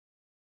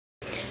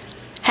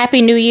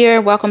Happy New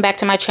Year. Welcome back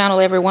to my channel,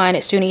 everyone.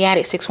 It's Dooney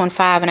Addict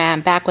 615, and I am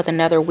back with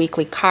another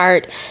weekly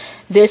cart.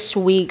 This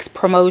week's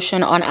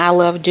promotion on I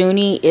Love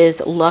Dooney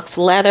is Luxe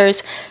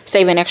Leathers.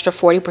 Save an extra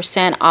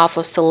 40% off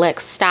of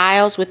select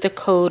styles with the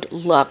code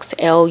LUXE,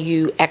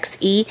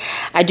 L-U-X-E.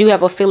 I do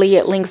have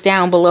affiliate links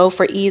down below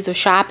for ease of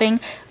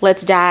shopping.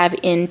 Let's dive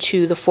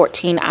into the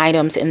 14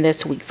 items in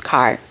this week's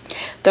cart.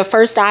 The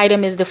first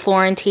item is the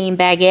Florentine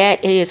Baguette.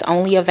 It is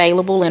only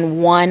available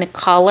in one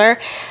color.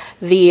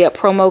 The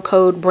promo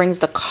code brings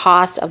the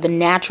cost of the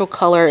natural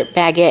color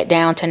baguette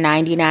down to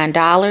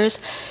 $99.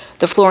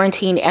 The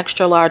Florentine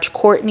Extra Large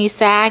Courtney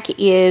sack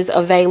is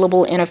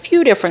available in a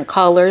few different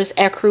colors.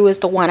 Ecru is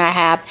the one I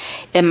have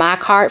in my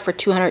cart for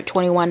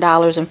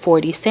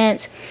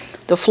 $221.40.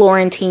 The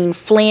Florentine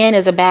Flynn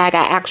is a bag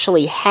I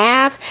actually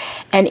have,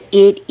 and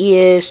it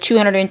is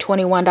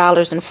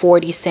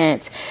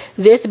 $221.40.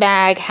 This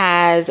bag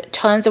has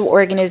tons of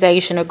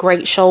organization, a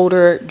great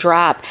shoulder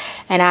drop,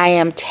 and I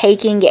am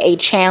taking a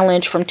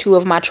challenge from two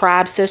of my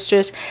tribe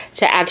sisters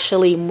to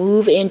actually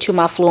move into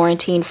my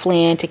Florentine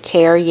Flynn to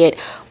carry it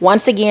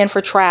once again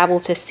for travel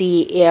to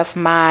see if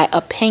my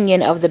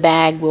opinion of the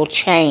bag will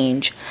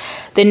change.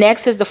 The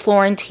next is the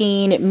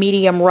Florentine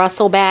Medium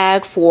Russel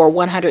bag for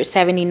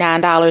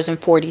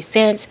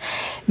 $179.40.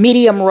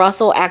 Medium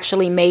Russel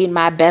actually made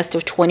my best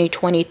of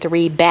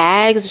 2023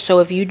 bags. So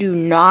if you do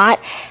not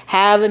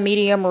have a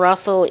Medium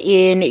Russel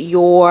in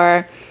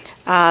your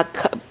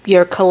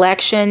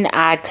collection,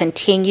 I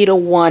continue to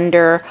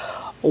wonder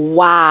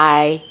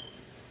why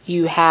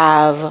you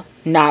have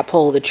not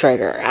pulled the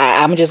trigger.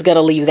 I'm just going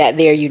to leave that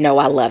there. You know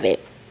I love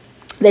it.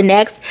 The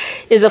next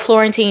is the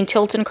Florentine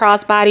Tilton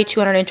crossbody,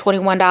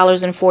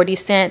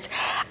 $221.40.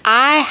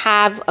 I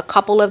have a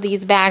couple of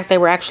these bags. They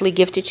were actually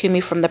gifted to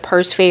me from the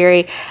Purse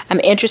Fairy. I'm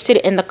interested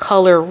in the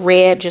color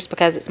red just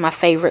because it's my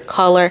favorite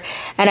color.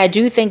 And I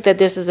do think that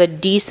this is a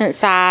decent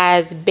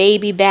size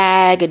baby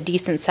bag, a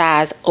decent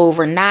size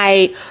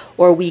overnight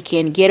or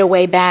weekend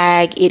getaway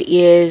bag. It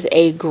is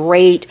a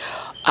great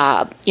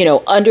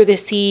under the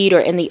seat or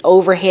in the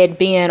overhead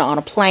bin on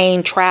a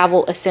plane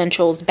travel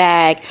essentials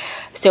bag.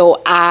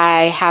 So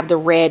I have the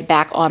red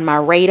back on my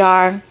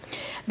radar.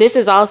 This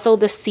is also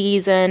the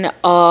season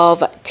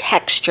of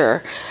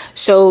texture.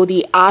 So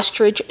the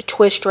Ostrich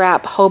twist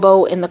wrap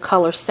Hobo in the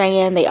color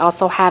sand. They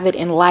also have it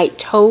in light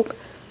taupe.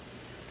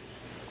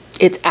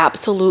 It's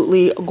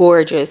absolutely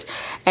gorgeous.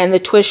 And the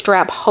twist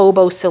wrap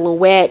Hobo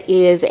silhouette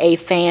is a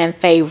fan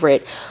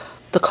favorite.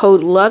 The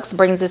code LUXE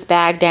brings this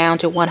bag down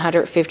to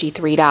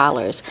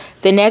 $153.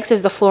 The next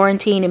is the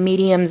Florentine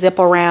Medium Zip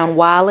Around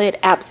Wallet.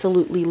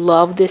 Absolutely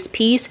love this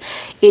piece.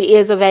 It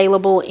is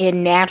available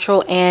in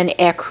natural and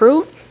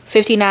ecru.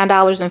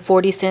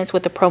 $59.40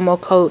 with the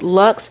promo code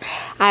LUXE.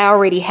 I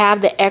already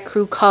have the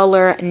ecru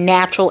color,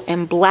 natural,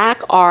 and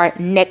black are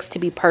next to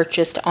be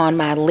purchased on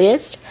my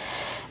list.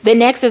 The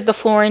next is the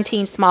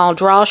Florentine Small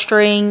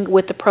Drawstring.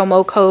 With the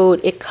promo code,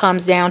 it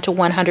comes down to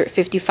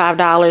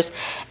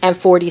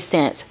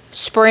 $155.40.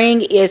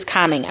 Spring is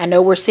coming. I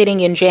know we're sitting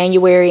in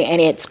January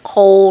and it's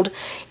cold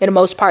in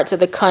most parts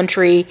of the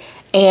country,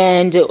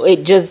 and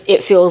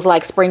it feels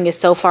like spring is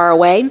so far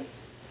away.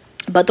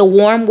 But the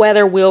warm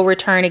weather will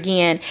return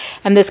again,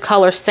 and this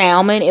color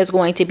salmon is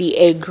going to be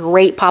a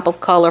great pop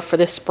of color for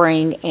the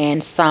spring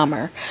and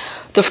summer.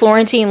 The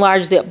Florentine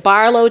Large Zip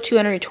Barlow,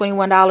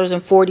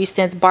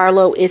 $221.40.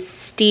 Barlow is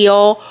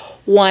still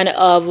one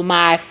of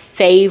my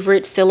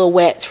favorite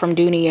silhouettes from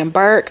Dooney and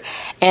Burke,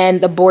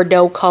 and the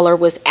Bordeaux color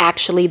was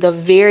actually the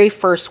very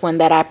first one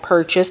that I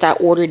purchased. I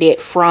ordered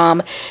it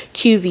from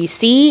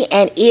QVC,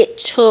 and it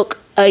took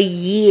a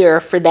year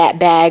for that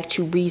bag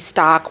to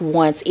restock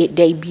once it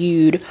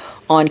debuted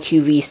on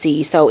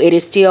QVC. So it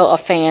is still a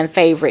fan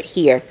favorite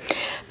here.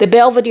 The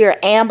Belvedere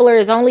Ambler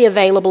is only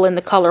available in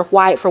the color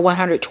white for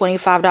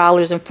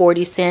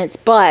 $125.40,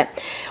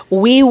 but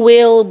we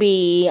will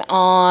be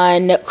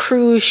on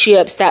cruise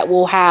ships that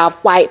will have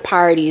white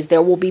parties.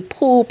 There will be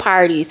pool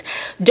parties.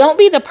 Don't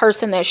be the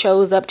person that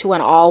shows up to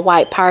an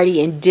all-white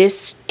party and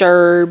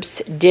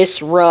disrupts,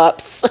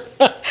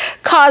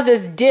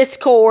 causes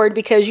discord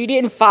because you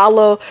didn't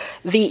follow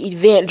the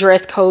event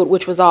dress code,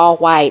 which was all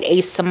white.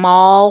 A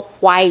small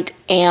white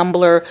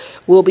Ambler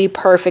will be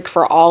perfect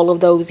for all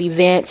of those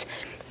events.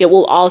 It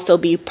will also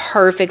be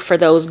perfect for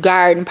those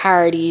garden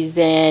parties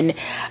and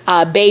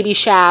baby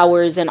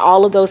showers and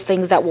all of those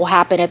things that will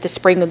happen at the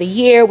spring of the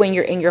year when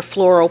you're in your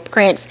floral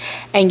prints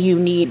and you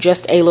need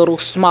just a little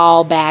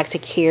small bag to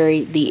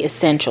carry the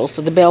essentials.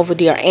 So the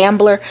Belvedere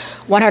Ambler,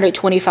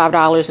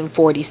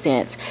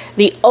 $125.40.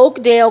 The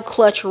Oakdale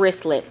Clutch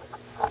Wristlet.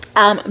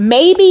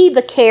 Maybe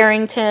the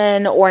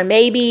Carrington or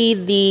maybe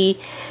the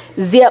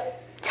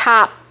zip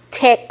top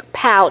tech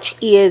pouch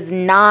is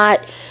not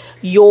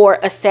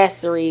your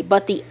accessory,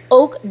 but the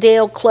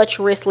Oakdale Clutch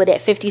Wristlet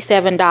at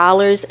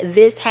 $57,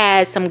 this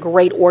has some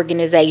great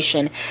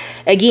organization.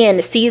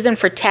 Again, season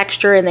for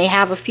texture, and they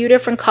have a few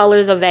different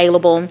colors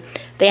available.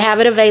 They have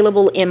it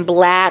available in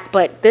black,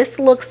 but this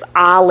looks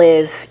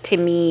olive to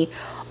me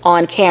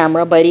on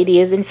camera, but it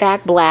is in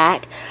fact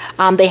black.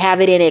 They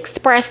have it in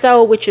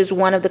espresso, which is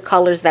one of the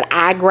colors that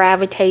I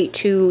gravitate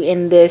to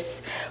in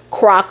this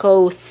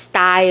croco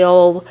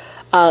style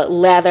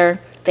leather.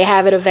 They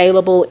have it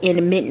available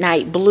in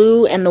midnight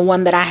blue, and the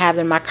one that I have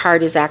in my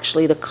cart is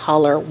actually the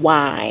color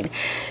wine.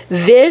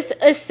 This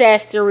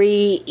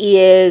accessory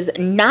is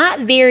not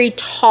very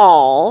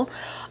tall,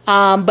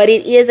 but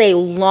it is a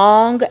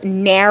long,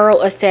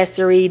 narrow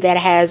accessory that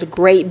has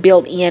great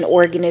built-in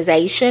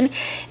organization.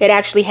 It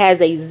actually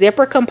has a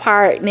zipper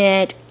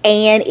compartment,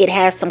 and it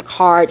has some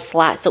card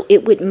slots, so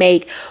it would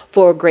make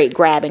for a great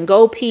grab and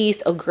go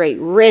piece, a great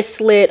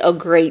wristlet, a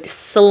great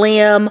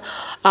slim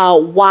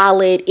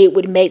wallet. It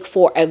would make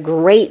for a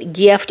great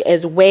gift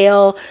as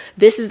well.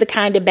 This is the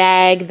kind of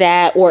bag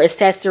that, or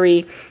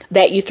accessory,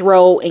 that you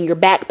throw in your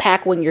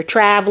backpack when you're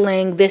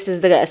traveling. This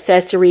is the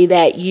accessory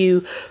that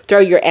you throw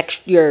your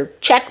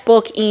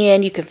checkbook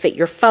in. You can fit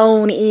your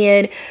phone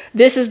in.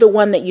 This is the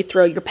one that you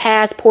throw your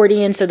passport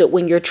in, so that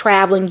when you're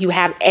traveling, you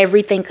have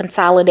everything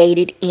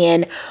consolidated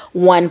in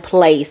one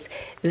place.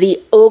 The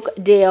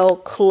Oakdale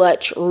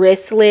clutch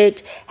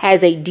wristlet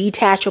has a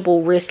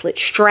detachable wristlet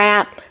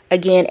strap.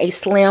 Again, a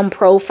slim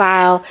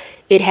profile.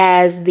 It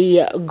has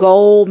the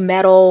gold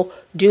metal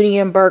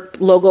Dooney & Bourke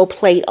logo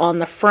plate on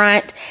the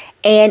front,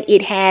 and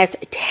it has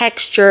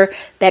texture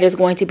that is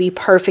going to be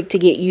perfect to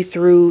get you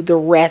through the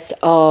rest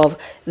of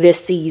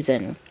this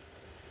season.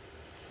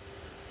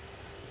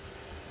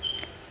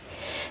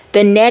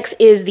 The next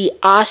is the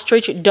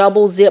Ostrich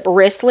double zip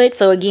wristlet.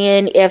 So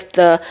again, if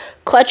the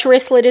clutch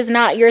wristlet is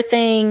not your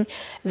thing,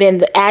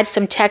 then add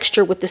some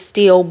texture with the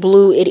steel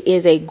blue. It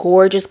is a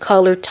gorgeous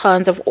color,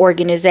 tons of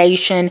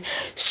organization.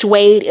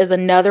 Suede is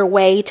another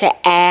way to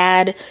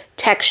add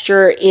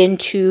texture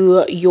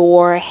into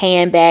your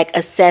handbag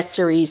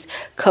accessories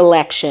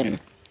collection.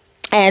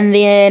 And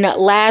then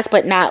last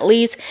but not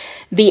least,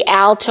 the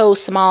Alto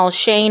small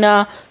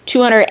Shana,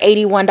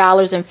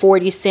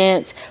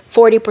 $281.40,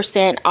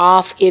 40%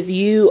 off. If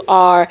you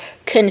are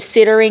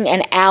considering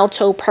an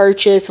Alto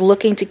purchase,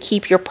 looking to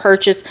keep your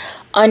purchase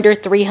under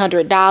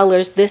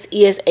 $300, this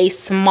is a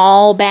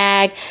small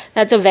bag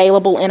that's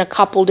available in a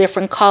couple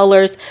different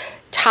colors.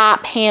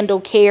 Top handle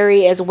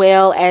carry, as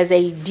well as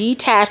a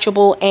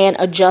detachable and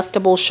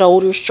adjustable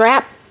shoulder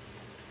strap.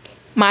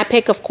 My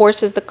pick, of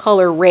course, is the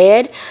color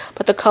red,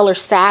 but the color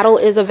saddle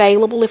is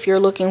available if you're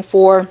looking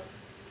for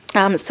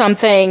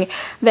something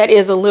that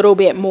is a little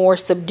bit more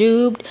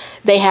subdued.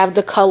 They have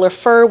the color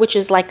fur, which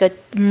is like a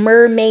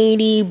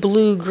mermaidy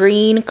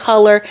blue-green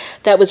color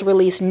that was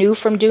released new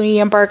from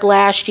Dooney & Bourke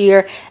last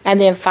year.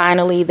 And then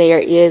finally, there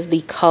is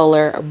the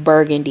color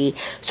burgundy.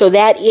 So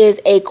that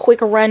is a quick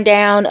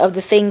rundown of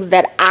the things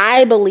that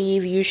I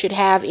believe you should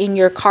have in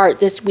your cart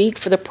this week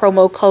for the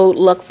promo code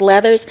Luxe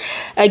Leathers.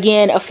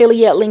 Again,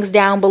 affiliate links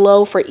down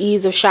below for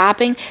ease of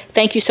shopping.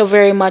 Thank you so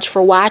very much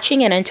for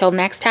watching, and until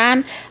next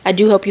time, I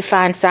do hope you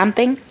find something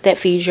that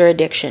feeds your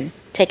addiction.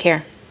 Take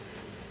care.